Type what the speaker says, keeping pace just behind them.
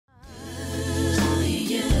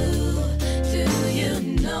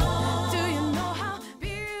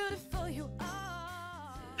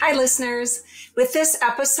Hi, listeners. With this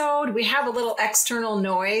episode, we have a little external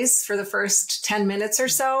noise for the first 10 minutes or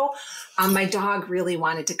so. My dog really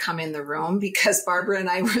wanted to come in the room because Barbara and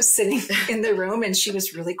I were sitting in the room and she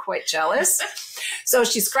was really quite jealous. So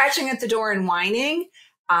she's scratching at the door and whining.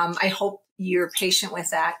 I hope you're patient with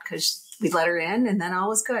that because we let her in and then all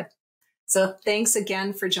was good. So thanks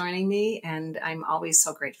again for joining me, and I'm always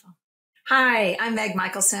so grateful. Hi, I'm Meg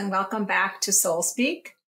Michaelson. Welcome back to Soul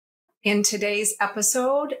Speak. In today's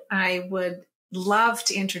episode, I would love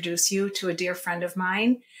to introduce you to a dear friend of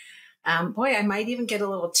mine. I might even get a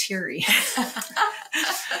little teary.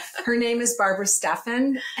 Her name is Barbara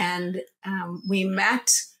Stephan, and we met,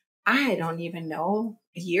 I don't even know,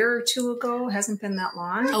 a year or two ago. It hasn't been that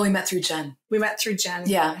long. Oh, we met through Jen.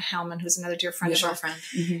 Yeah. Hellman, who's another dear friend of ours.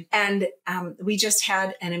 Mm-hmm. And we just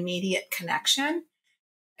had an immediate connection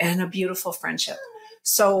and a beautiful friendship.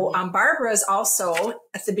 So Barbara is also,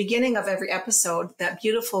 at the beginning of every episode, that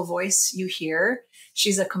beautiful voice you hear.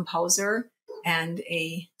 She's a composer and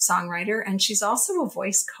a songwriter, and she's also a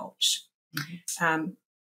voice coach. Mm-hmm.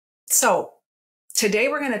 So today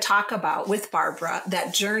we're going to talk about, with Barbara,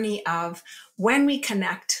 that journey of when we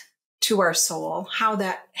connect to our soul, how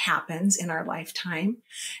that happens in our lifetime,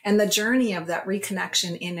 and the journey of that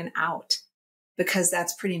reconnection in and out, because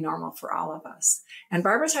that's pretty normal for all of us. And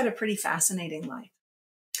Barbara's had a pretty fascinating life.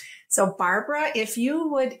 So Barbara, if you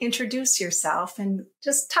would introduce yourself and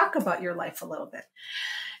just talk about your life a little bit.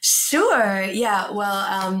 Sure. Yeah.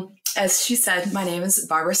 Well, as she said, my name is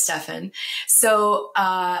Barbara Stephan. So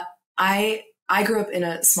I grew up in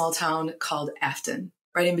a small town called Afton,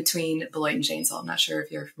 right in between Beloit and Janesville. I'm not sure if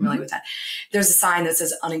you're familiar with that. There's a sign that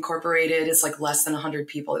says unincorporated. It's like less than 100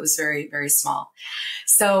 people. It was very, very small.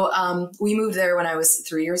 So we moved there when I was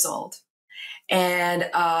 3 years old. And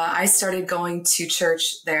I started going to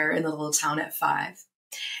church there in the little town at 5.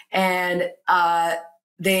 And I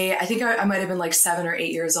think I might have been like 7 or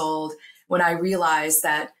 8 years old when I realized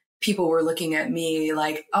that people were looking at me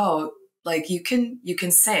like, oh, like you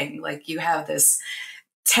can sing, like you have this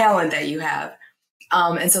talent that you have.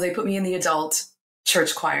 And so they put me in the adult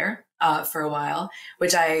church choir for a while,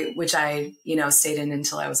 which I stayed in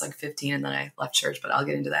until I was like 15, and then I left church, but I'll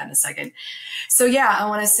get into that in a second. So yeah, I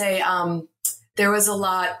want to say there was a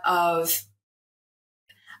lot of,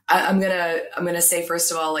 I'm gonna say, first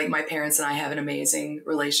of all, like my parents and I have an amazing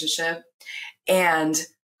relationship, and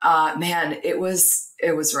man, it was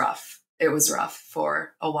rough. It was rough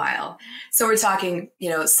for a while. So we're talking,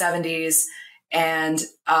 70s, and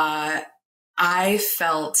I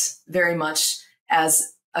felt very much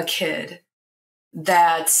as a kid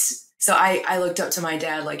that, so I looked up to my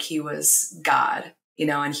dad like he was God,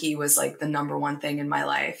 and he was like the number one thing in my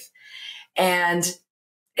life. And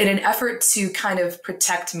in an effort to kind of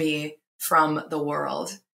protect me from the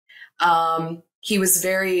world, he was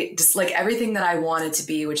very, just like everything that I wanted to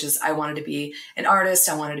be, which is I wanted to be an artist.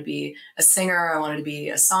 I wanted to be a singer. I wanted to be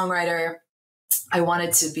a songwriter. I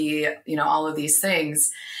wanted to be, all of these things.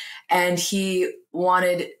 And he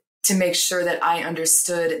wanted to make sure that I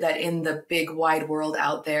understood that in the big wide world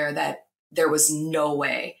out there, that there was no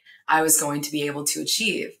way I was going to be able to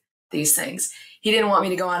achieve these things. He didn't want me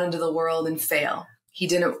to go out into the world and fail. He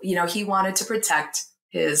didn't, he wanted to protect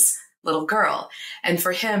his little girl. And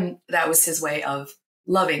for him, that was his way of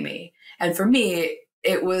loving me. And for me,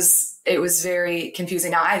 it was very confusing.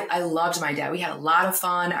 Now, I loved my dad. We had a lot of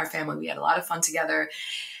fun. Our family, we had a lot of fun together.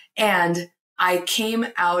 And I came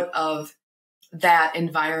out of that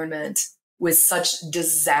environment with such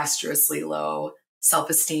disastrously low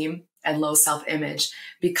self-esteem and low self-image,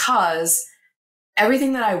 because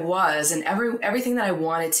everything that I was and everything that I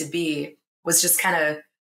wanted to be was just kind of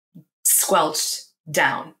squelched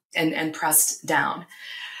down and pressed down.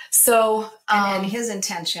 So, and his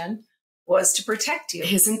intention was to protect you.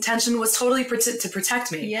 His intention was totally to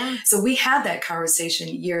protect me. Yeah. So we had that conversation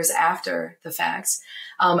years after the fact.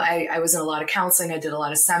 I was in a lot of counseling. I did a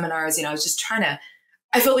lot of seminars. I was just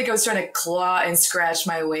I felt like I was trying to claw and scratch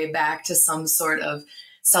my way back to some sort of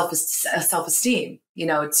self-esteem,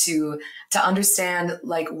 to understand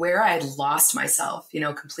like where I had lost myself,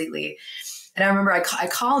 completely. And I remember I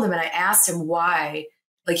called him and I asked him why,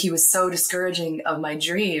 like, he was so discouraging of my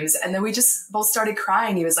dreams. And then we just both started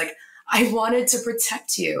crying. He was like, I wanted to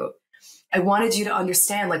protect you. I wanted you to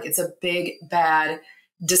understand, like, it's a big, bad,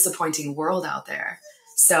 disappointing world out there.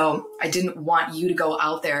 So I didn't want you to go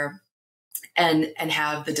out there and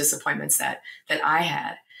have the disappointments that I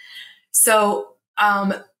had. So,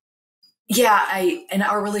 and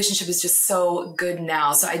our relationship is just so good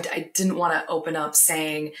now. So I didn't want to open up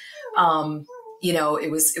saying,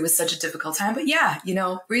 it was such a difficult time, but yeah,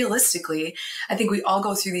 realistically, I think we all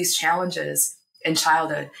go through these challenges in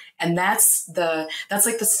childhood. And that's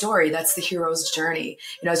like the story. That's the hero's journey.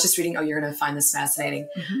 I was just reading, you're going to find this fascinating.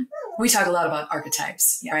 Mm-hmm. We talk a lot about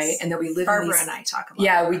archetypes, yes. Right? And that we live Barbara in these, and I talk about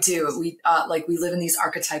Yeah, we do. We we live in these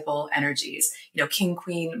archetypal energies, king,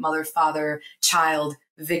 queen, mother, father, child,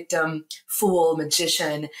 victim, fool,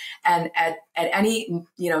 magician. And at any,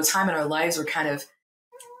 time in our lives, we're kind of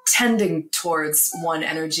tending towards one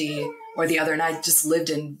energy or the other. And I just lived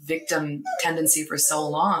in victim tendency for so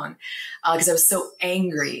long because I was so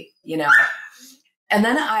angry, And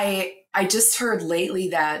then I just heard lately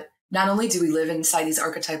that not only do we live inside these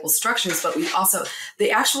archetypal structures, but we also,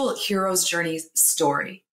 the actual hero's journey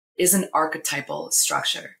story is an archetypal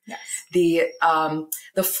structure. Yes.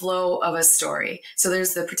 The flow of a story. So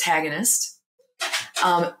there's the protagonist.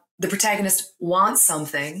 The protagonist wants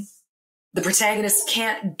something. The protagonist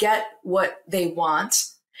can't get what they want.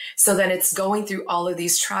 So then it's going through all of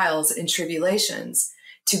these trials and tribulations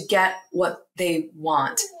to get what they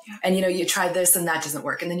want. Yeah. And, you try this and that doesn't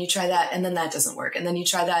work. And then you try that and then that doesn't work. And then you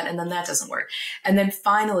try that and then that doesn't work. And then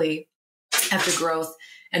finally, after growth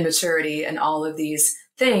and maturity and all of these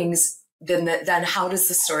things, then how does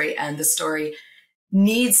the story end? The story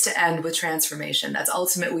needs to end with transformation. That's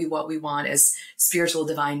ultimately what we want as spiritual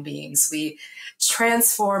divine beings. We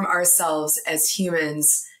transform ourselves as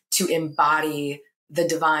humans to embody the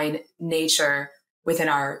divine nature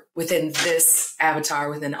within this avatar,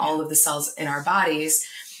 within all of the cells in our bodies.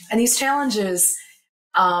 And these challenges,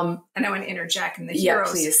 and I want to interject in the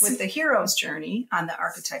with the hero's journey on the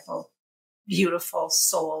archetypal, beautiful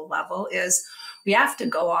soul level is we have to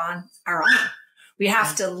go on our own. We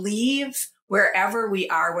have to leave wherever we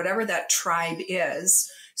are, whatever that tribe is,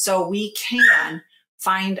 so we can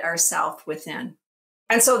find ourselves within.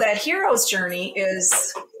 And so that hero's journey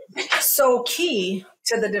is so key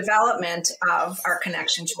to the development of our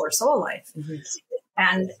connection to our soul life.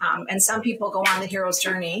 Mm-hmm. And some people go on the hero's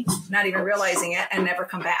journey, not even realizing it, and never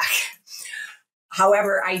come back.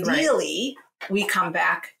 However, ideally, we come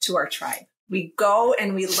back to our tribe. We go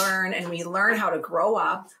and we learn how to grow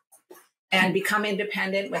up and become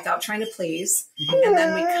independent without trying to please. Mm-hmm. And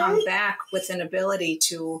then we come back with an ability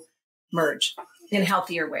to merge in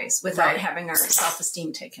healthier ways without having our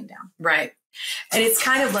self-esteem taken down. Right. And it's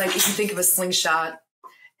kind of like if you think of a slingshot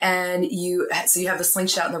and you have the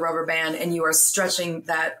slingshot and the rubber band and you are stretching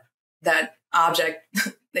that object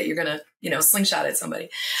that you're going to, slingshot at somebody.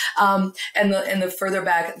 And the further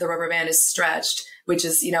back the rubber band is stretched, which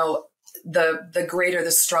is, the greater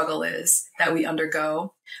the struggle is that we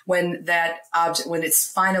undergo when that object, when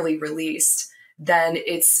it's finally released, then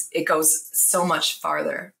it goes so much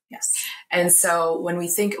farther. Yes. And so when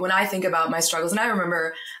I think about my struggles, and I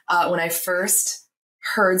remember when I first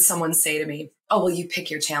heard someone say to me, "Oh, well, you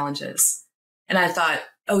pick your challenges." And I thought,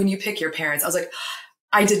 "Oh, and you pick your parents." I was like,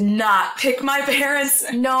 I did not pick my parents.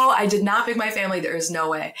 No, I did not pick my family. There is no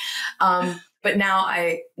way. But now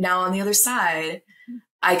on the other side,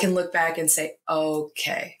 I can look back and say,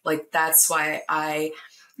 okay, like that's why I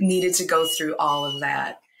needed to go through all of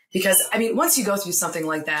that. Because once you go through something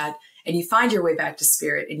like that and you find your way back to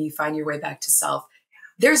spirit and you find your way back to self,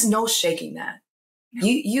 there's no shaking that. No.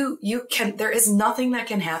 You can, there is nothing that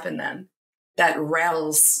can happen then that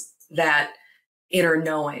rattles that inner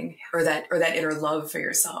knowing or that inner love for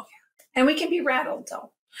yourself. And we can be rattled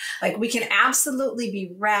though. Like we can absolutely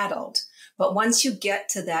be rattled. But once you get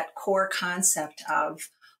to that core concept of,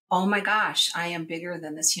 oh my gosh, I am bigger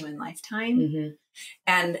than this human lifetime. Mm-hmm.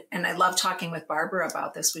 And I love talking with Barbara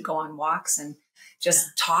about this. We go on walks and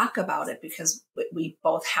just talk about it because we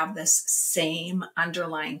both have this same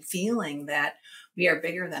underlying feeling that we are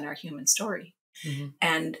bigger than our human story. Mm-hmm.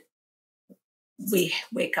 And we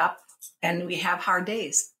wake up and we have hard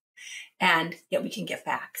days and yet we can get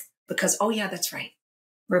back because, oh yeah, that's right.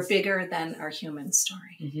 We're bigger than our human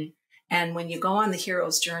story. Mm-hmm. And when you go on the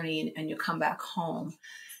hero's journey and you come back home,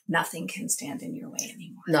 nothing can stand in your way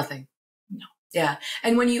anymore. Nothing. No. Yeah.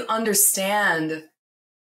 And when you understand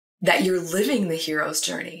that you're living the hero's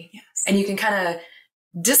journey, yes, and you can kind of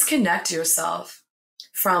disconnect yourself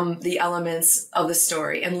from the elements of the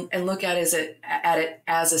story and look at it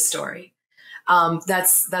as a story.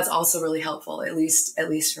 That's also really helpful, at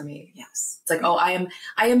least for me. Yes. It's like, oh, I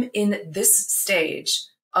am in this stage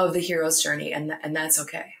of the hero's journey and that's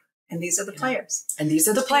okay. And these are the players. And these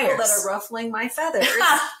are the players that are ruffling my feathers.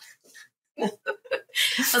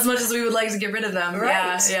 As much as we would like to get rid of them.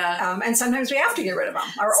 Right. Yeah. And sometimes we have to get rid of them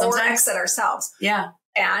or exit ourselves. Yeah.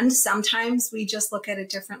 And sometimes we just look at it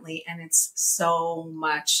differently and it's so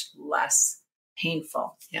much less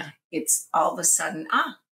painful. Yeah. It's all of a sudden,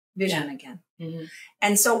 vision again. Mm-hmm.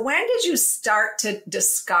 And so when did you start to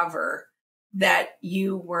discover that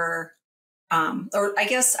you were or I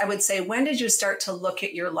guess I would say, when did you start to look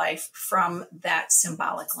at your life from that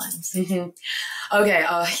symbolic lens? Mm-hmm. Okay.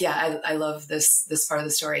 Yeah, I love this part of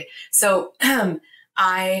the story. So,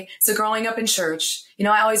 so growing up in church,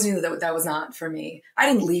 I always knew that was not for me.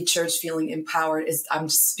 I didn't leave church feeling empowered. I'm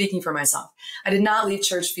just speaking for myself. I did not leave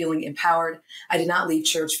church feeling empowered. I did not leave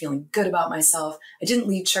church feeling good about myself. I didn't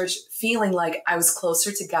leave church feeling like I was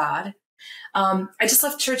closer to God. I just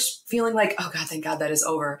left church feeling like, oh God, thank God that is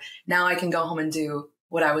over. Now I can go home and do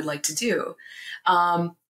what I would like to do.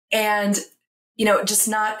 And, just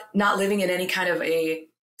not living in any kind of a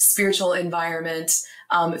spiritual environment,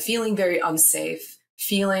 feeling very unsafe,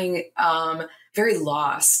 feeling very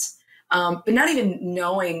lost, but not even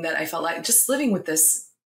knowing that I felt like just living with this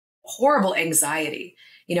horrible anxiety,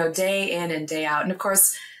 day in and day out. And of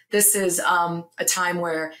course, this is a time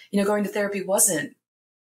where, going to therapy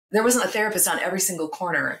there wasn't a therapist on every single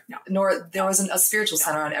corner, nor there wasn't a spiritual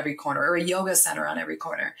center on every corner or a yoga center on every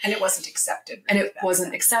corner. And it wasn't accepted. And it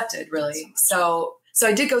wasn't accepted, really. So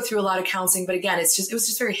I did go through a lot of counseling, but again, it was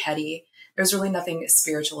just very heady. There was really nothing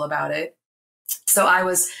spiritual about it. So I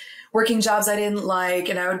was working jobs I didn't like,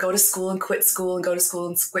 and I would go to school and quit school and go to school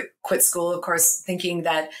and quit school, of course, thinking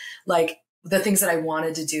that like the things that I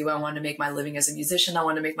wanted to do, I wanted to make my living as a musician. I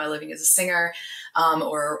wanted to make my living as a singer,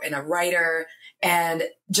 or in a writer. And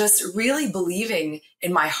just really believing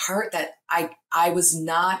in my heart that I was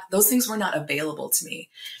not, those things were not available to me.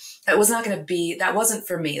 That wasn't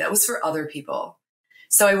for me. That was for other people.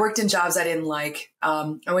 So I worked in jobs I didn't like.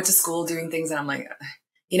 I went to school doing things and I'm like,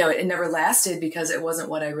 it never lasted because it wasn't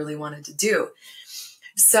what I really wanted to do.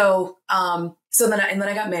 So then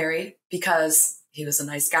I got married because he was a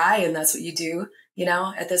nice guy and that's what you do,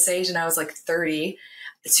 at this age. And I was like 30.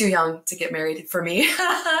 Too young to get married for me.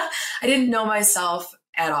 I didn't know myself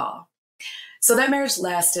at all. So that marriage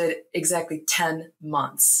lasted exactly 10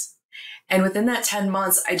 months. And within that 10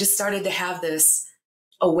 months, I just started to have this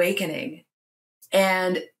awakening.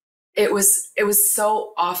 And it was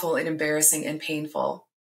so awful and embarrassing and painful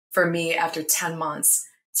for me after 10 months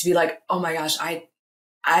to be like, oh my gosh, I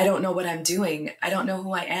don't know what I'm doing. I don't know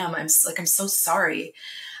who I am. I'm so sorry.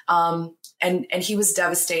 And he was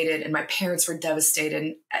devastated and my parents were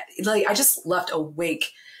devastated. And I just left a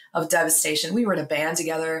wake of devastation. We were in a band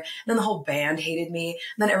together and then the whole band hated me.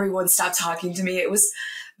 And then everyone stopped talking to me. It was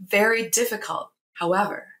very difficult.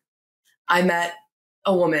 However, I met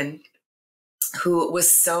a woman who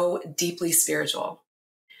was so deeply spiritual.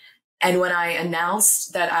 And when I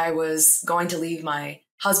announced that I was going to leave my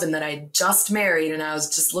husband that I just married and I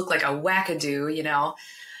was just looked like a wackadoo,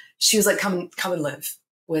 she was like, come and live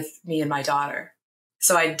with me and my daughter.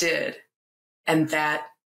 So I did. And that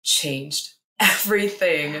changed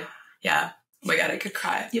everything. Yeah. Oh my God, I could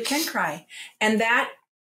cry. You can cry. And that,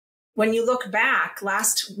 when you look back,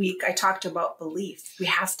 last week I talked about belief. We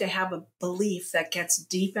have to have a belief that gets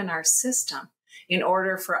deep in our system in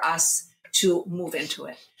order for us to move into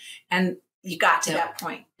it. And you got to that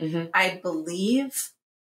point. Mm-hmm. I believe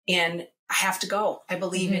in, I have to go. I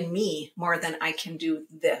believe in me more than I can do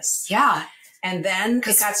this. Yeah. And then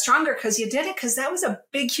it got stronger because you did it, because that was a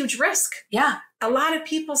big, huge risk. Yeah. A lot of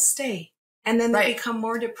people stay and then they become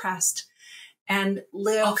more depressed and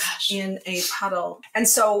live in a puddle. And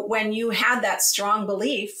so when you had that strong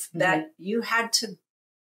belief that you had to,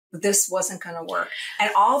 this wasn't going to work.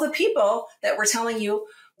 And all the people that were telling you,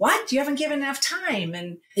 what? You haven't given enough time.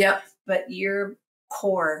 And but your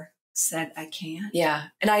core said, I can't. Yeah.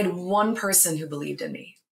 And I had one person who believed in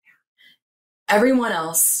me. Everyone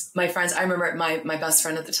else, my friends, I remember my best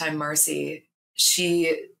friend at the time, Marcy,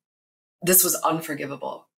 this was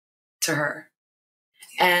unforgivable to her.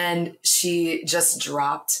 And she just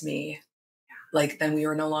dropped me. Like, then we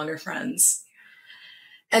were no longer friends.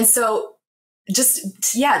 And so to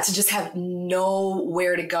just have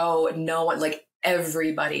nowhere to go, no one, like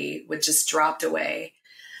everybody would just dropped away.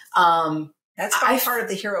 That's part of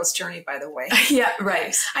the hero's journey, by the way. Yeah,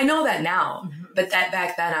 right. I know that now. But that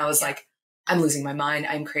back then I was like, I'm losing my mind.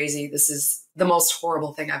 I'm crazy. This is the most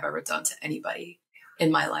horrible thing I've ever done to anybody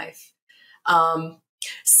in my life.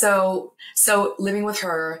 So living with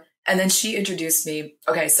her, and then she introduced me.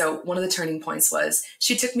 Okay. So one of the turning points was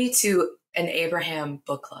she took me to an Abraham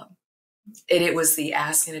book club. It was the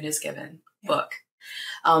Ask and It Is Given book,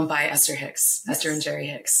 by Esther Hicks, Esther and Jerry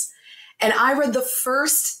Hicks. And I read the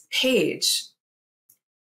first page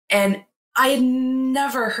and I had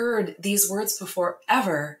never heard these words before,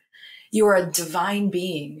 ever. You are a divine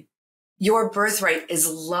being. Your birthright is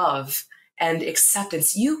love and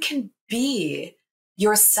acceptance. You can be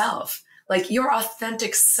yourself. Like, your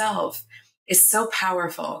authentic self is so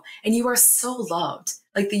powerful and you are so loved.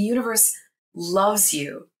 Like, the universe loves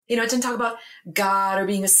you You know, it didn't talk about God or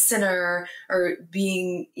being a sinner or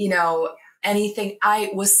being, you know, anything.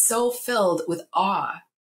 I was so filled with awe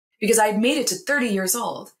because I'd made it to 30 years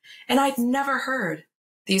old and I'd never heard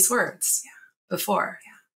these words before.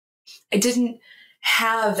 I didn't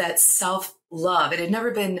have that self-love. It had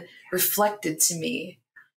never been reflected to me.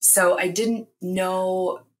 So I didn't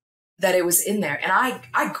know that it was in there. And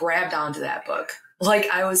I grabbed onto that book like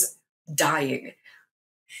I was dying.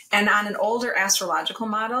 And on an older astrological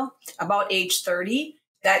model, about age 30,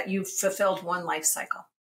 that you've fulfilled one life cycle.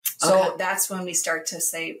 So that's when we start to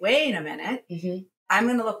say, wait a minute, I'm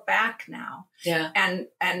going to look back now. Yeah.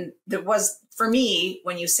 And there was, for me,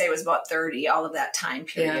 when you say it was about 30, all of that time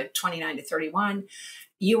period, 29 to 31,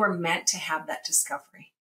 you were meant to have that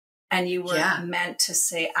discovery. And you were meant to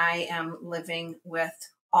say, I am living with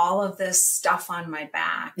all of this stuff on my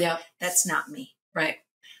back. Yeah. That's not me. Right.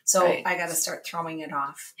 So I got to start throwing it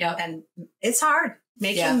off. Yep. And it's hard.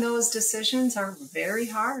 Making those decisions are very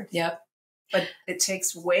hard. Yep. But it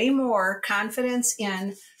takes way more confidence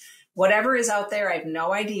in whatever is out there. I have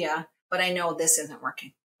no idea, but I know this isn't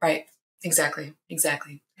working. Right. Exactly.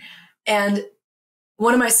 Exactly. And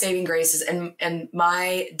one of my saving graces, and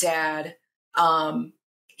my dad,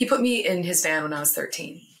 he put me in his van when I was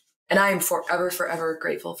 13. And I am forever, forever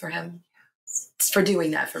grateful for him for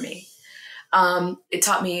doing that for me. It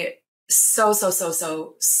taught me so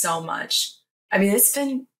much. I mean, it's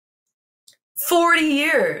been 40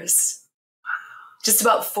 years, just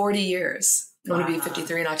about 40 years. I'm going to be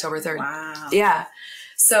 53 on October 3rd. Wow. Yeah.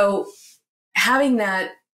 So having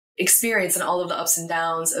that experience and all of the ups and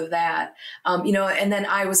downs of that, you know, and then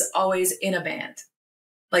I was always in a band.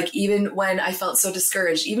 Like even when I felt so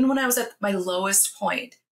discouraged, even when I was at my lowest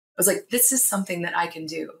point, I was like, this is something that I can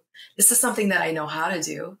do. This is something that I know how to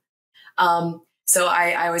do. So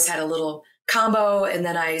I always had a little combo, and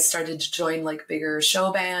then I started to join like bigger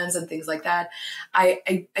show bands and things like that.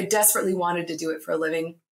 I desperately wanted to do it for a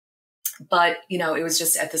living, but you know, it was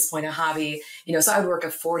just at this point a hobby, you know, so I would work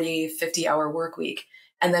a 40, 50 hour work week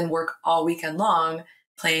and then work all weekend long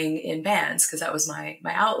playing in bands because that was my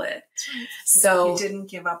outlet. So you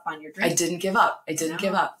didn't give up on your dream. I didn't give up.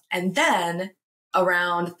 Give up. And then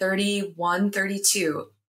around 31, 32,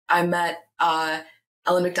 I met,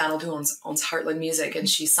 Ellen McDonald, who owns Heartland Music, and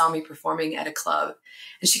she saw me performing at a club.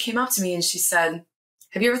 And she came up to me and she said,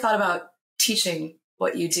 have you ever thought about teaching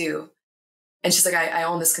what you do? And she's like, I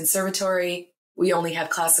own this conservatory. We only have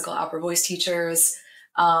classical opera voice teachers.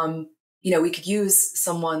 You know, we could use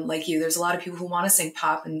someone like you. There's a lot of people who want to sing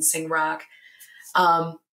pop and sing rock.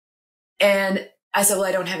 And I said, well,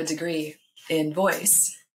 I don't have a degree in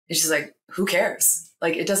voice. And she's like, who cares?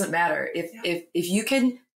 Like, it doesn't matter. If you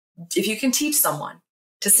can teach someone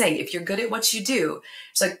to sing, if you're good at what you do,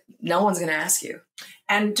 it's like, no one's going to ask you.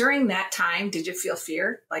 And during that time, did you feel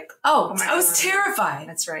fear? Like, oh I was terrified.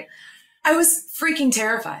 That's right. I was freaking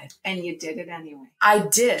terrified. And you did it anyway. I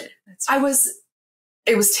did. That's right.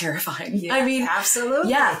 It was terrifying. Yeah, I mean,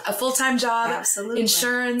 absolutely. Yeah. A full-time job, absolutely.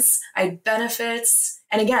 Insurance, I had benefits.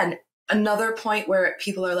 And again, another point where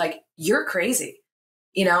people are like, you're crazy.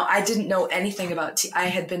 You know, I didn't know anything about, I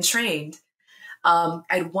had been trained. I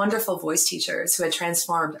had wonderful voice teachers who had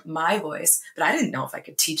transformed my voice, but I didn't know if I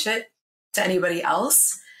could teach it to anybody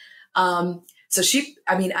else. So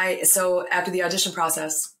after the audition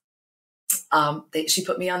process, she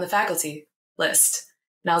put me on the faculty list,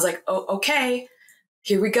 and I was like, oh, okay,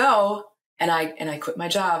 here we go. And I quit my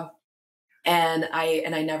job, and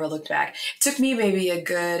I never looked back. It took me maybe a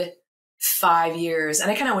good 5 years. And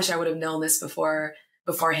I kind of wish I would have known this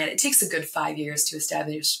beforehand. It takes a good 5 years to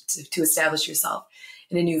establish yourself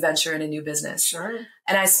in a new venture, in a new business. Sure.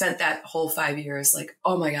 And I spent that whole 5 years like,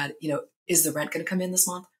 oh my God, you know, is the rent going to come in this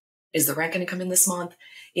month? Is the rent going to come in this month?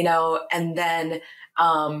 You know, and then,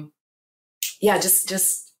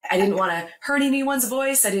 just, I didn't want to hurt anyone's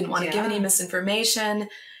voice. I didn't want to give any misinformation,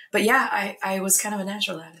 but yeah, I was kind of a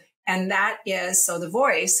natural at it. And that is, so the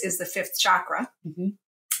voice is the fifth chakra,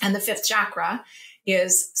 and the fifth chakra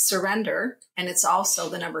is surrender. And it's also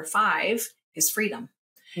the number 5 is freedom.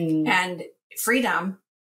 And freedom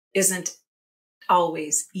isn't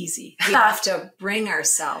always easy. We have to bring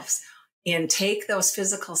ourselves and take those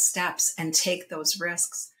physical steps and take those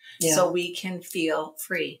risks so we can feel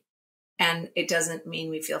free. And it doesn't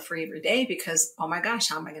mean we feel free every day because, oh my gosh,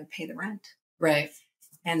 how am I going to pay the rent? Right.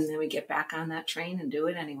 And then we get back on that train and do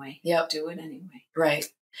it anyway. Yep. Do it anyway. Right.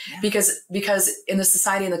 Yeah. Because in the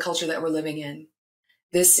society and the culture that we're living in,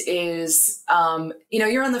 this is,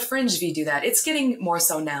 you're on the fringe if you do that. It's getting more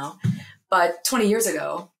so now. But 20 years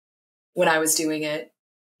ago, when I was doing it,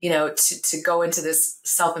 you know, to go into this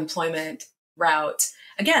self-employment route,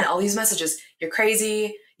 again, all these messages, you're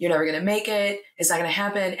crazy, you're never going to make it. It's not going to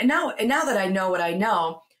happen. And now that I know what I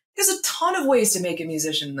know, there's a ton of ways to make a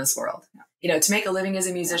musician in this world. To make a living as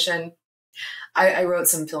a musician. I wrote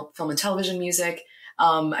some film and television music.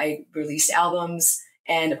 I released albums,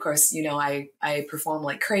 and of course, I perform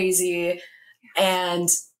like crazy. And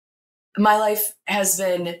my life has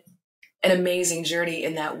been an amazing journey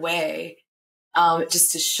in that way,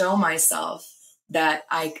 just to show myself that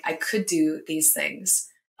I could do these things,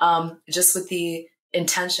 just with the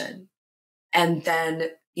intention. And then,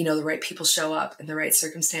 the right people show up and the right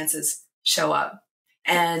circumstances show up.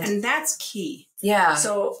 And that's key. Yeah.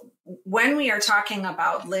 So when we are talking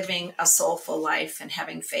about living a soulful life and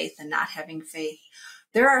having faith and not having faith,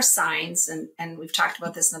 there are signs, and we've talked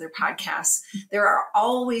about this in other podcasts. There are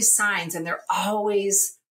always signs, and there are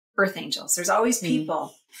always earth angels. There's always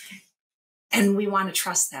people. And we want to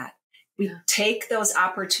trust that. We take those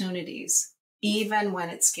opportunities, even when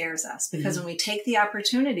it scares us, because when we take the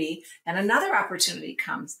opportunity, then another opportunity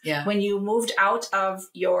comes. Yeah. When you moved out of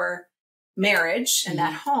your marriage and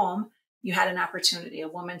that home, you had an opportunity. A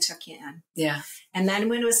woman took you in. Yeah. And then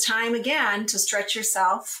when it was time again to stretch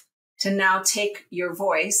yourself, to now take your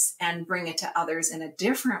voice and bring it to others in a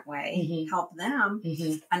different way, help them,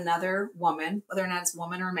 another woman, whether or not it's a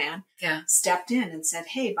woman or a man, stepped in and said,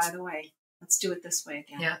 hey, by the way, let's do it this way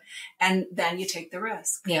again. Yeah. And then you take the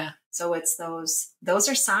risk. Yeah. So it's those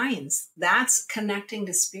are signs. That's connecting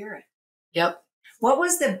to spirit. Yep. What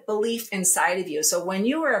was the belief inside of you? So when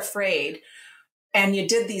you were afraid and you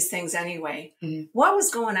did these things anyway, what was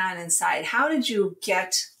going on inside? How did you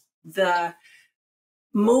get the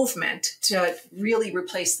movement to really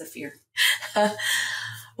replace the fear?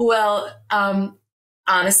 Well,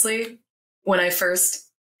 honestly, when I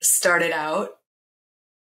first started out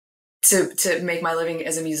to make my living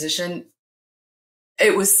as a musician,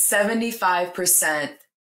 it was 75%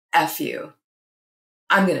 F you.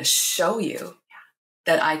 I'm going to show you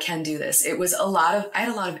that I can do this. It was I had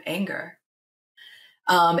a lot of anger,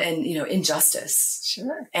 and, injustice.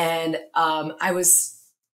 Sure. And,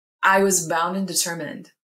 I was bound and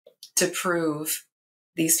determined to prove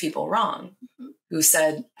these people wrong, who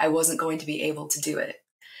said I wasn't going to be able to do it.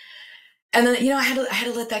 And then, I had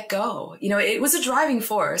to let that go. It was a driving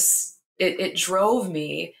force. It drove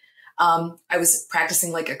me. I was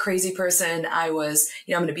practicing like a crazy person. I was,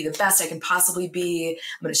 I'm going to be the best I can possibly be.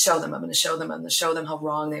 I'm going to show them. I'm going to show them how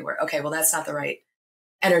wrong they were. Okay, well, that's not the right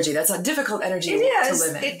energy. That's a difficult energy to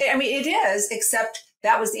live in. It is, except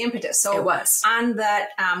that was the impetus. So it was. On that,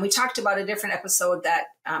 we talked about a different episode, that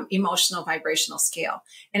emotional vibrational scale.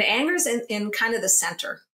 And anger is in kind of the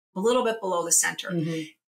center, a little bit below the center.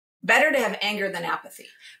 Better to have anger than apathy,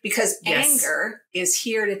 because anger is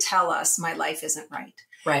here to tell us my life isn't right.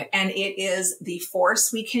 Right. And it is the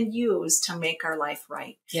force we can use to make our life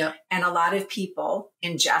right. Yeah. And a lot of people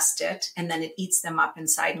ingest it, and then it eats them up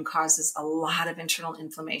inside and causes a lot of internal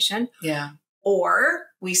inflammation. Yeah. Or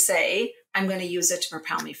we say, I'm going to use it to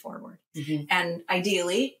propel me forward. And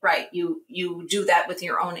ideally, right, you do that with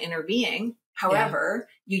your own inner being. However,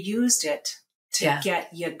 you used it to get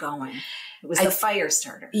you going. It was the fire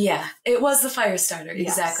starter. Yeah, it was the fire starter.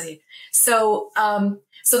 Yes. Exactly. So,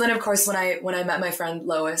 so then of course, when I met my friend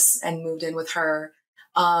Lois and moved in with her,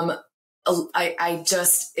 it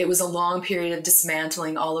was a long period of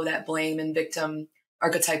dismantling all of that blame and victim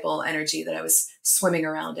archetypal energy that I was swimming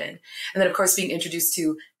around in. And then of course, being introduced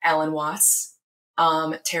to Alan Watts,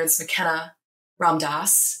 Terrence McKenna, Ram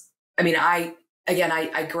Dass. I mean, I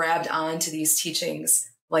grabbed onto these teachings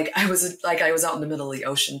like I was out in the middle of the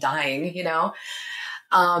ocean dying,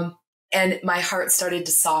 and my heart started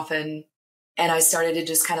to soften, and I started to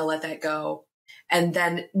just kind of let that go. And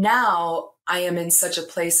then now I am in such a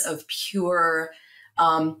place of pure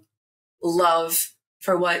love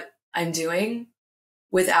for what I'm doing,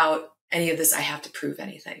 without any of this, I have to prove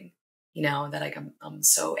anything, that I'm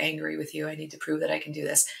so angry with you. I need to prove that I can do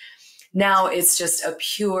this. Now it's just a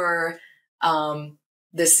pure,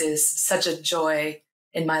 this is such a joy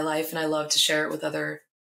in my life, and I love to share it with other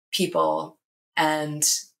people. And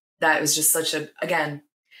that was just again,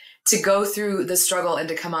 to go through the struggle and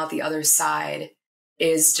to come out the other side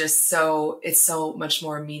is just it's so much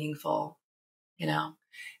more meaningful,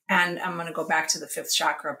 And I'm going to go back to the fifth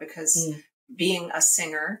chakra, because being a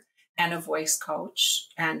singer and a voice coach,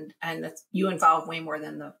 and you involve way more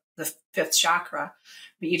than the fifth chakra,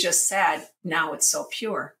 but you just said, now it's so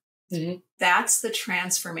pure. That's the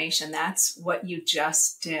transformation. That's what you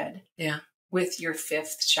just did with your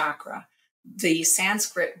fifth chakra. The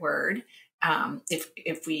Sanskrit word,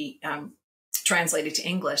 if we translate it to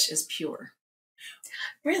English, is pure.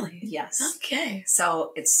 Really? Yes. Okay.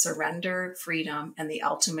 So it's surrender, freedom, and the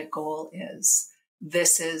ultimate goal is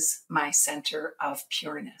this is my center of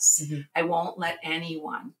pureness. Mm-hmm. I won't let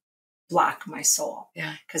anyone block my soul.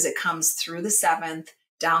 Yeah. Because it comes through the 7th,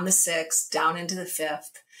 down the 6th, down into the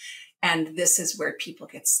 5th. And this is where people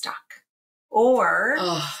get stuck. Or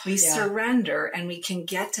we surrender and we can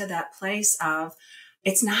get to that place of,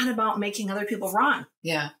 it's not about making other people wrong.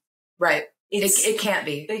 Yeah. Right. It can't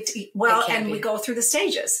be. We go through the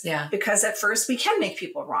stages. Yeah. Because at first we can make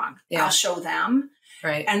people wrong. Yeah. I'll show them.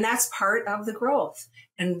 Right. And that's part of the growth.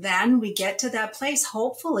 And then we get to that place,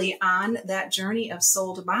 hopefully on that journey of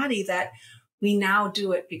soul to body, that we now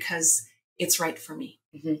do it because it's right for me.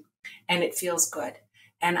 Mm-hmm. And it feels good.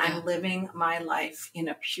 And I'm living my life in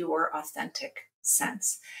a pure, authentic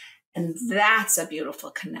sense. And that's a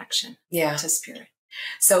beautiful connection to spirit.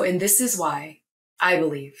 So, and this is why I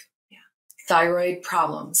believe thyroid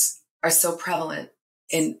problems are so prevalent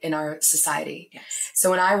in our society. Yes.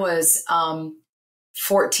 So when I was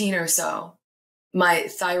 14 or so, my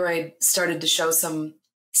thyroid started to show some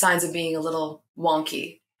signs of being a little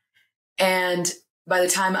wonky. And by the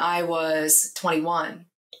time I was 21,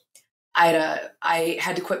 I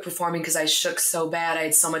had to quit performing because I shook so bad. I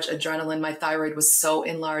had so much adrenaline. My thyroid was so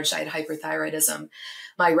enlarged. I had hyperthyroidism.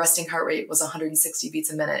 My resting heart rate was 160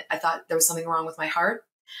 beats a minute. I thought there was something wrong with my heart.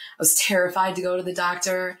 I was terrified to go to the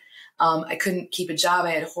doctor. I couldn't keep a job.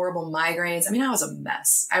 I had horrible migraines. I mean, I was a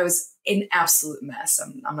mess. I was an absolute mess.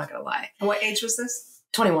 I'm not going to lie. And what age was this?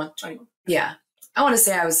 21. 21. Yeah. I want to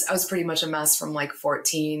say I was pretty much a mess from like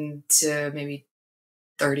 14 to maybe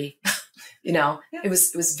 30. It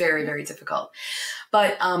was very, very difficult.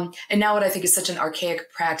 But, and now what I think is such an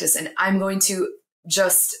archaic practice, and I'm going to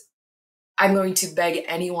beg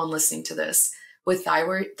anyone listening to this with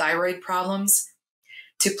thyroid problems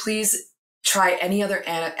to please try any other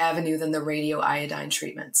avenue than the radioiodine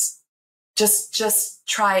treatments. Just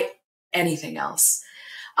try anything else.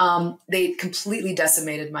 They completely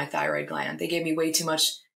decimated my thyroid gland. They gave me way too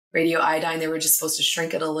much radioiodine. They were just supposed to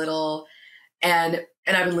shrink it a little. And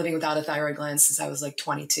I've been living without a thyroid gland since I was like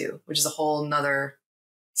 22, which is a whole nother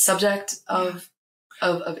subject of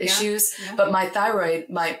issues. Yeah. But my thyroid,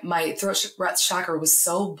 my throat chakra was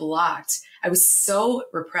so blocked. I was so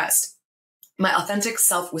repressed. My authentic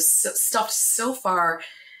self was stuffed so far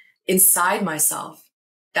inside myself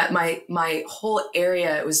that my whole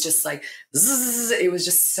area, it was just like, zzz, it was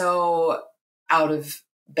just so out of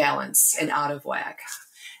balance and out of whack.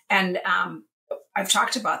 And I've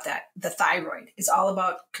talked about that. The thyroid is all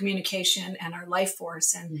about communication and our life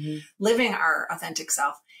force and living our authentic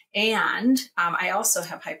self. And I also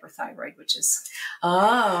have hyperthyroid, which is,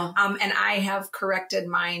 and I have corrected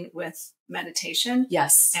mine with meditation.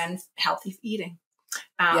 Yes. And healthy eating.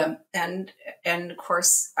 And of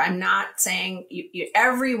course, I'm not saying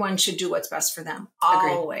everyone should do what's best for them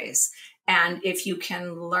always. Agreed. And if you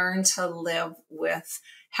can learn to live with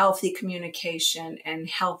healthy communication and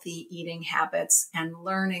healthy eating habits and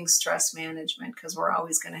learning stress management, because we're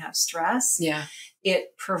always going to have stress. Yeah.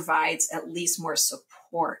 It provides at least more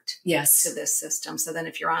support to this system. So then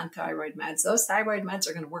if you're on thyroid meds, those thyroid meds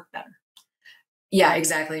are going to work better. Yeah,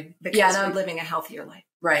 exactly. Because you're living a healthier life.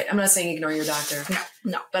 Right. I'm not saying ignore your doctor.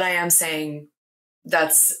 No. But I am saying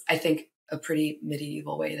that's, I think, a pretty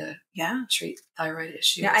medieval way to treat thyroid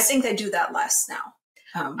issues. Yeah, I think they do that less now.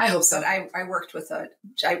 I hope so. But I worked with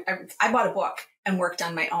I bought a book and worked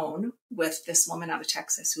on my own with this woman out of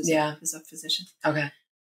Texas who's a physician. Okay.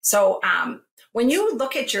 So when you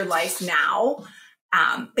look at your life now,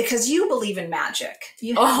 because you believe in magic.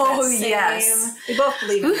 Yes. We both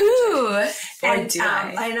believe in magic.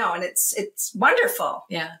 And I know. And it's wonderful.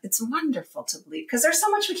 Yeah. It's wonderful to believe because there's so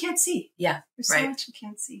much we can't see. Yeah. There's so much we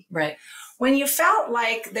can't see. Right. When you felt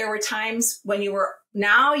like there were times when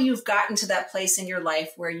now you've gotten to that place in your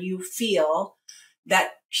life where you feel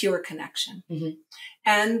that pure connection. Mm-hmm.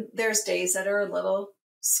 And there's days that are a little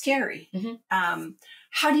scary. Mm-hmm.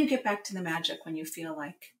 How do you get back to the magic when you feel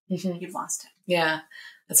like you've lost it? Yeah,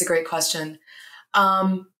 that's a great question.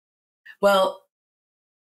 Well,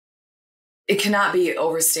 it cannot be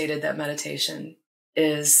overstated that meditation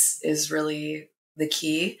is really the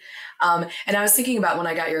key. And I was thinking about when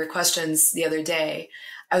I got your questions the other day,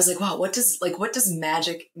 I was like, wow, what does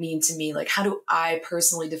magic mean to me? Like, how do I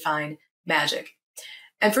personally define magic?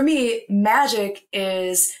 And for me, magic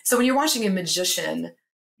is, so when you're watching a magician,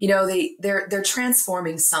 they're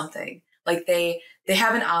transforming something. Like they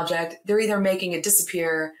have an object, they're either making it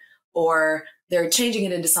disappear or they're changing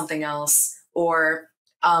it into something else, or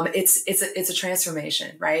it's a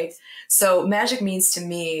transformation, right? So magic means to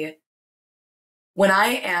me when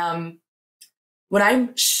I'm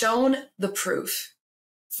shown the proof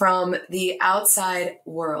from the outside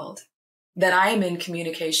world that I am in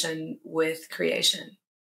communication with creation.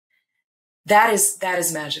 That is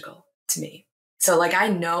magical to me. So like, I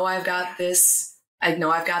know I've got this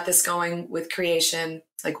going with creation.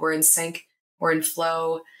 Like, we're in sync, we're in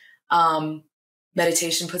flow.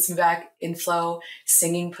 Meditation puts me back in flow.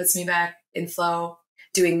 Singing puts me back in flow.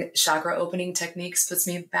 Doing chakra opening techniques puts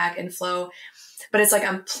me back in flow. But it's like,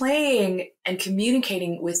 I'm playing and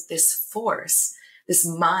communicating with this force, this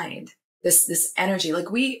mind, this energy. Like,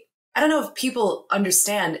 I don't know if people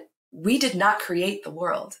understand, we did not create the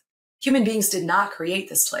world. Human beings did not create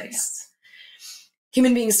this place. Yes.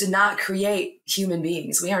 Human beings did not create human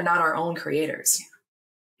beings. We are not our own creators. Yeah.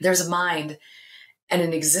 There's a mind and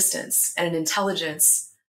an existence and an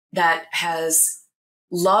intelligence that has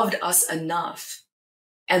loved us enough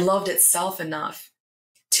and loved itself enough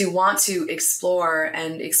to want to explore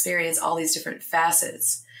and experience all these different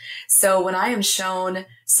facets. So when I am shown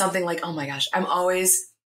something like, oh my gosh, I'm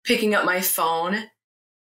always picking up my phone,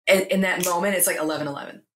 and in that moment, it's like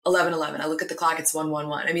 11:11. I look at the clock, it's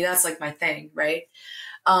 1:11. I mean, that's like my thing, right?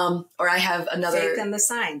 Or I have another... Faith in the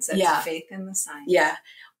signs. That's faith in the signs. Yeah.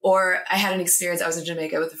 Or I had an experience, I was in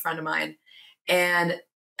Jamaica with a friend of mine, and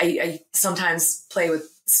I sometimes play with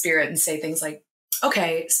spirit and say things like,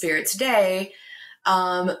 okay, spirit, today,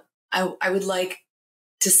 I would like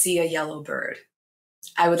to see a yellow bird.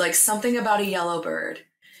 I would like something about a yellow bird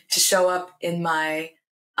to show up in my,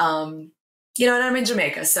 and I'm in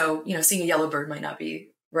Jamaica. So, seeing a yellow bird might not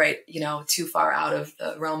be right, too far out of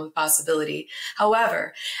the realm of possibility.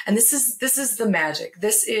 However, and this is the magic.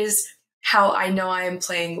 This is how I know I am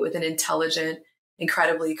playing with an intelligent,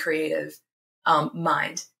 incredibly creative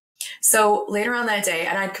mind. So later on that day,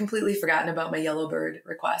 and I'd completely forgotten about my yellow bird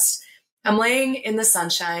request, I'm laying in the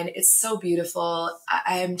sunshine. It's so beautiful.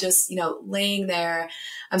 I am just, laying there.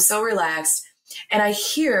 I'm so relaxed. And I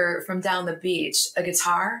hear from down the beach a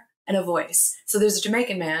guitar and a voice. So there's a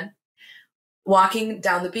Jamaican man walking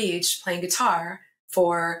down the beach playing guitar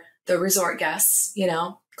for the resort guests,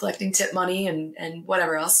 collecting tip money and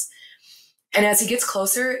whatever else. And as he gets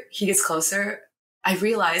closer, I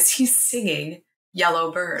realize he's singing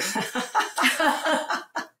Yellow Bird.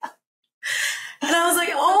 And I was like,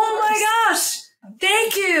 oh my gosh,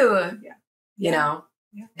 thank you. Yeah.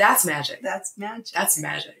 That's magic. That's magic. That's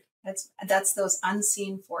magic. That's those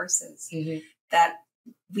unseen forces that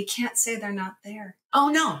we can't say they're not there. Oh,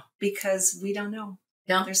 no. Because we don't know.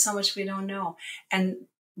 No. There's so much we don't know. And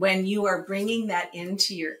when you are bringing that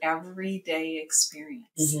into your everyday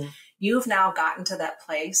experience, you've now gotten to that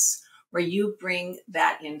place where you bring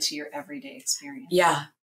that into your everyday experience. Yeah.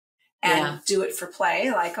 And do it for play.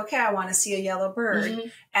 Like, okay, I want to see a yellow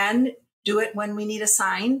bird. And do it when we need a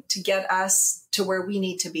sign to get us to where we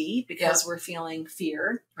need to be because we're feeling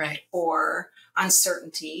fear or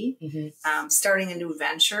uncertainty, starting a new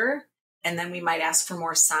venture. And then we might ask for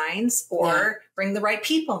more signs or bring the right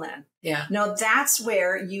people in. Yeah. No, that's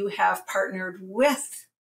where you have partnered with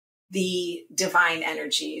the divine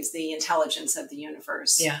energies, the intelligence of the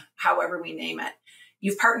universe, however we name it.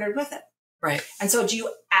 You've partnered with it. Right. And so do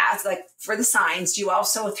you ask, like for the signs, do you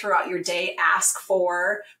also throughout your day ask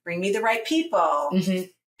for, bring me the right people,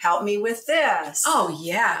 help me with this? Oh,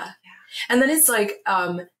 yeah. And then it's like,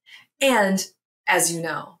 and as you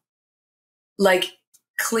know, like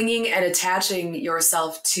clinging and attaching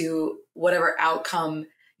yourself to whatever outcome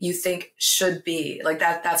you think should be, like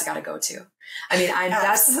that's got to go too. I mean,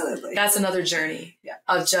 that's another journey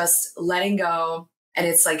of just letting go. And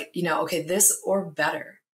it's like, okay, this or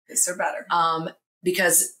better. This or better.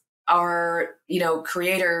 Because our,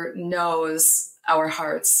 creator knows our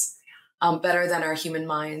hearts better than our human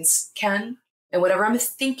minds can. And whatever I'm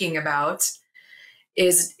thinking about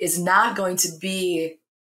is not going to be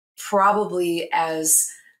probably as,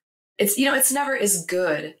 it's never as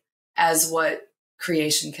good as what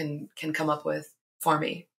creation can come up with for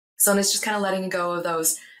me. So it's just kind of letting go of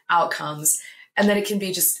those outcomes. And then it can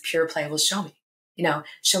be just pure play. Well, show me,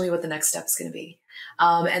 show me what the next step is going to be.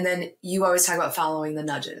 And then you always talk about following the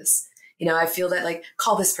nudges. I feel that like,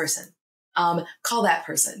 call this person, call that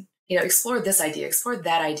person, explore this idea, explore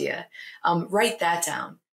that idea, write that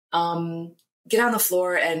down, get on the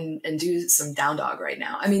floor and do some down dog right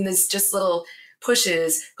now. I mean, there's just little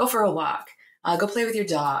pushes, go for a walk, go play with your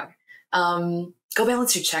dog, go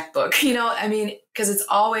balance your checkbook, cause it's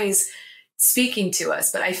always speaking to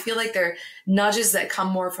us, but I feel like they're nudges that come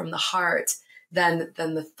more from the heart than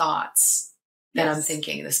the thoughts. That I'm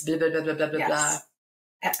thinking this blah, blah, blah, blah, blah, blah, blah.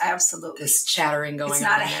 Absolutely. This chattering going on. It's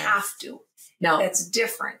not a have to. No. It's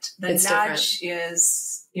different. The nudge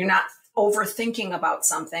is, you're not overthinking about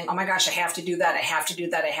something. Oh my gosh, I have to do that. I have to do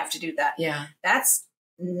that. I have to do that. Yeah. That's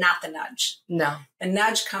not the nudge. No. The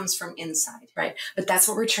nudge comes from inside. Right. But that's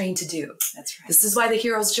what we're trained to do. That's right. This is why the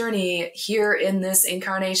hero's journey here in this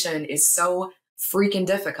incarnation is so freaking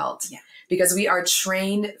difficult. Yeah. Because we are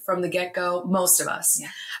trained from the get-go, most of us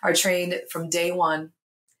are trained from day one,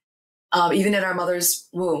 even in our mother's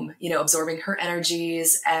womb, absorbing her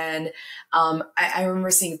energies. And I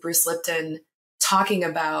remember seeing Bruce Lipton talking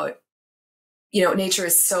about, nature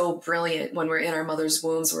is so brilliant when we're in our mother's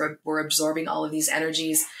wombs. We're absorbing all of these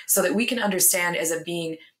energies so that we can understand as a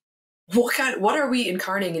being, what are we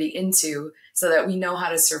incarnating into so that we know how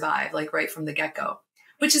to survive, like right from the get-go,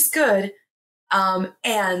 which is good.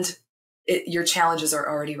 And your challenges are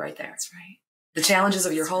already right there. That's right. The challenges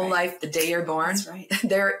of your whole life, the day you're born, that's right.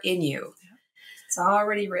 They're in you. It's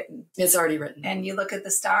already written. It's already written. And you look at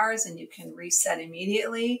the stars and you can reset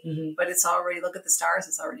immediately, but look at the stars,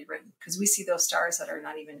 it's already written. Because we see those stars that are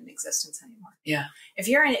not even in existence anymore. Yeah.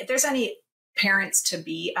 If there's any parents to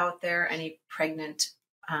be out there, any pregnant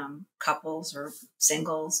couples or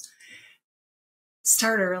singles,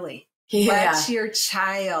 start early. Yeah. Let your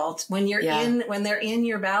child, when they're in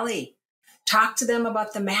your belly, talk to them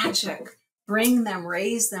about the magic. Bring them,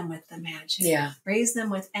 raise them with the magic. Yeah. Raise them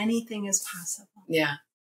with anything is possible. Yeah.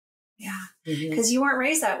 Yeah. Because you weren't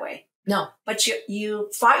raised that way. No. But you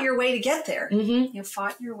fought your way to get there. You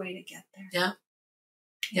fought your way to get there. Yeah.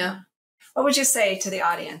 Yeah. What would you say to the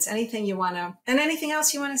audience? Anything you want to, and anything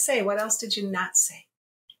else you want to say? What else did you not say?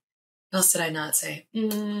 What else did I not say?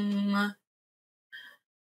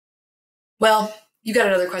 Well, you got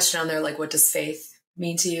another question on there, like, what does faith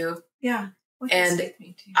mean to you? Yeah. And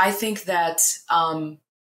I think that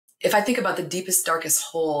if I think about the deepest, darkest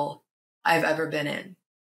hole I've ever been in,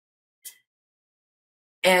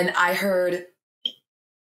 and I heard,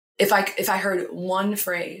 if I heard one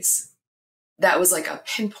phrase that was like a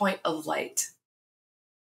pinpoint of light,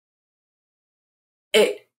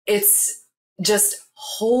 it's just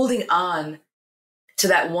holding on to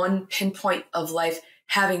that one pinpoint of life,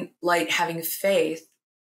 having light, having faith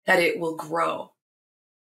that it will grow.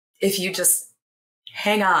 If you just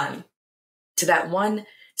hang on to that one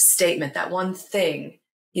statement, that one thing,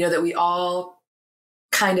 that we all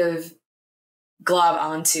kind of glob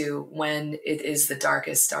onto when it is the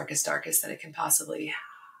darkest that it can possibly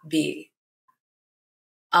be.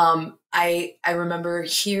 I remember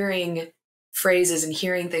hearing phrases and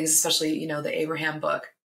hearing things, especially, the Abraham book,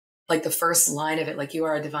 like the first line of it, like, you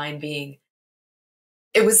are a divine being.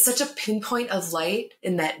 It was such a pinpoint of light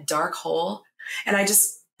in that dark hole. And I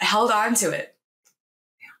just held on to it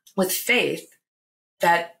with faith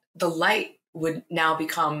that the light would now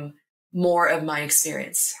become more of my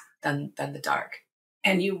experience than the dark.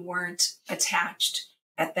 And you weren't attached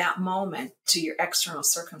at that moment to your external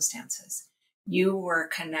circumstances. You were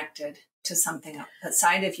connected to something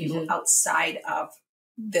outside of you, outside of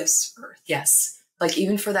this earth. Yes. Like,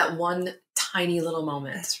 even for that one tiny little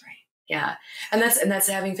moment. That's right. Yeah. And that's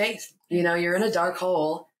having faith. You're in a dark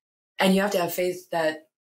hole and you have to have faith that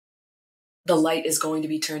the light is going to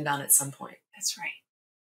be turned on at some point. That's right.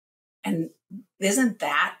 And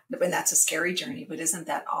that's a scary journey, but isn't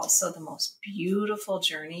that also the most beautiful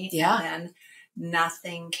journey? Yeah. And then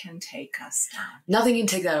nothing can take us down. Nothing can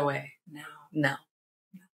take that away. No.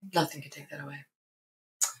 Nothing can take that away.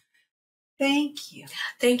 Thank you.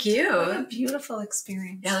 Thank you. What a beautiful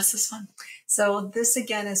experience. Yeah, this is fun. So this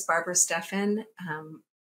again is Barbara Stephan,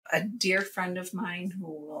 a dear friend of mine who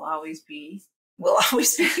will always be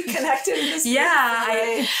connected in this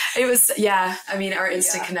way. It was, I mean, our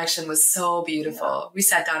instant connection was so beautiful. Yeah. We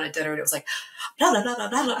sat down at dinner and it was like, blah, blah, blah, blah,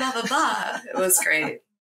 blah, blah, blah, blah. It was great.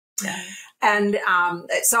 Yeah. And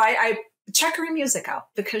so I check her music out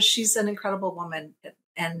because she's an incredible woman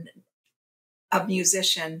and a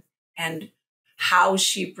musician, and how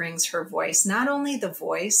she brings her voice, not only the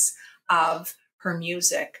voice of her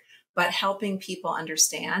music, but helping people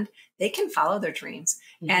understand they can follow their dreams.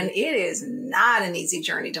 And it is not an easy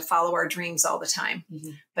journey to follow our dreams all the time,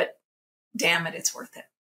 but damn it, it's worth it.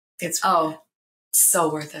 So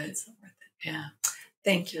worth it. It's so worth it. Yeah.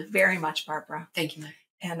 Thank you very much, Barbara. Thank you, Meg.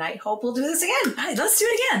 And I hope we'll do this again. All right, let's do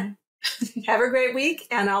it again. Have a great week,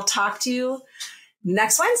 and I'll talk to you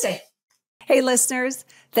next Wednesday. Hey, listeners,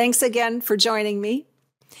 thanks again for joining me.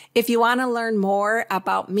 If you want to learn more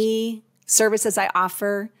about me, services I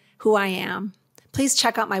offer, who I am, please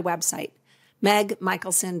check out my website,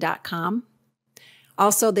 megmichaelson.com.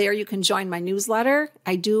 Also there, you can join my newsletter.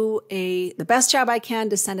 I do the best job I can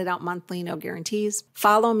to send it out monthly, no guarantees.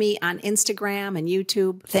 Follow me on Instagram and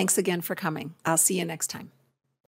YouTube. Thanks again for coming. I'll see you next time.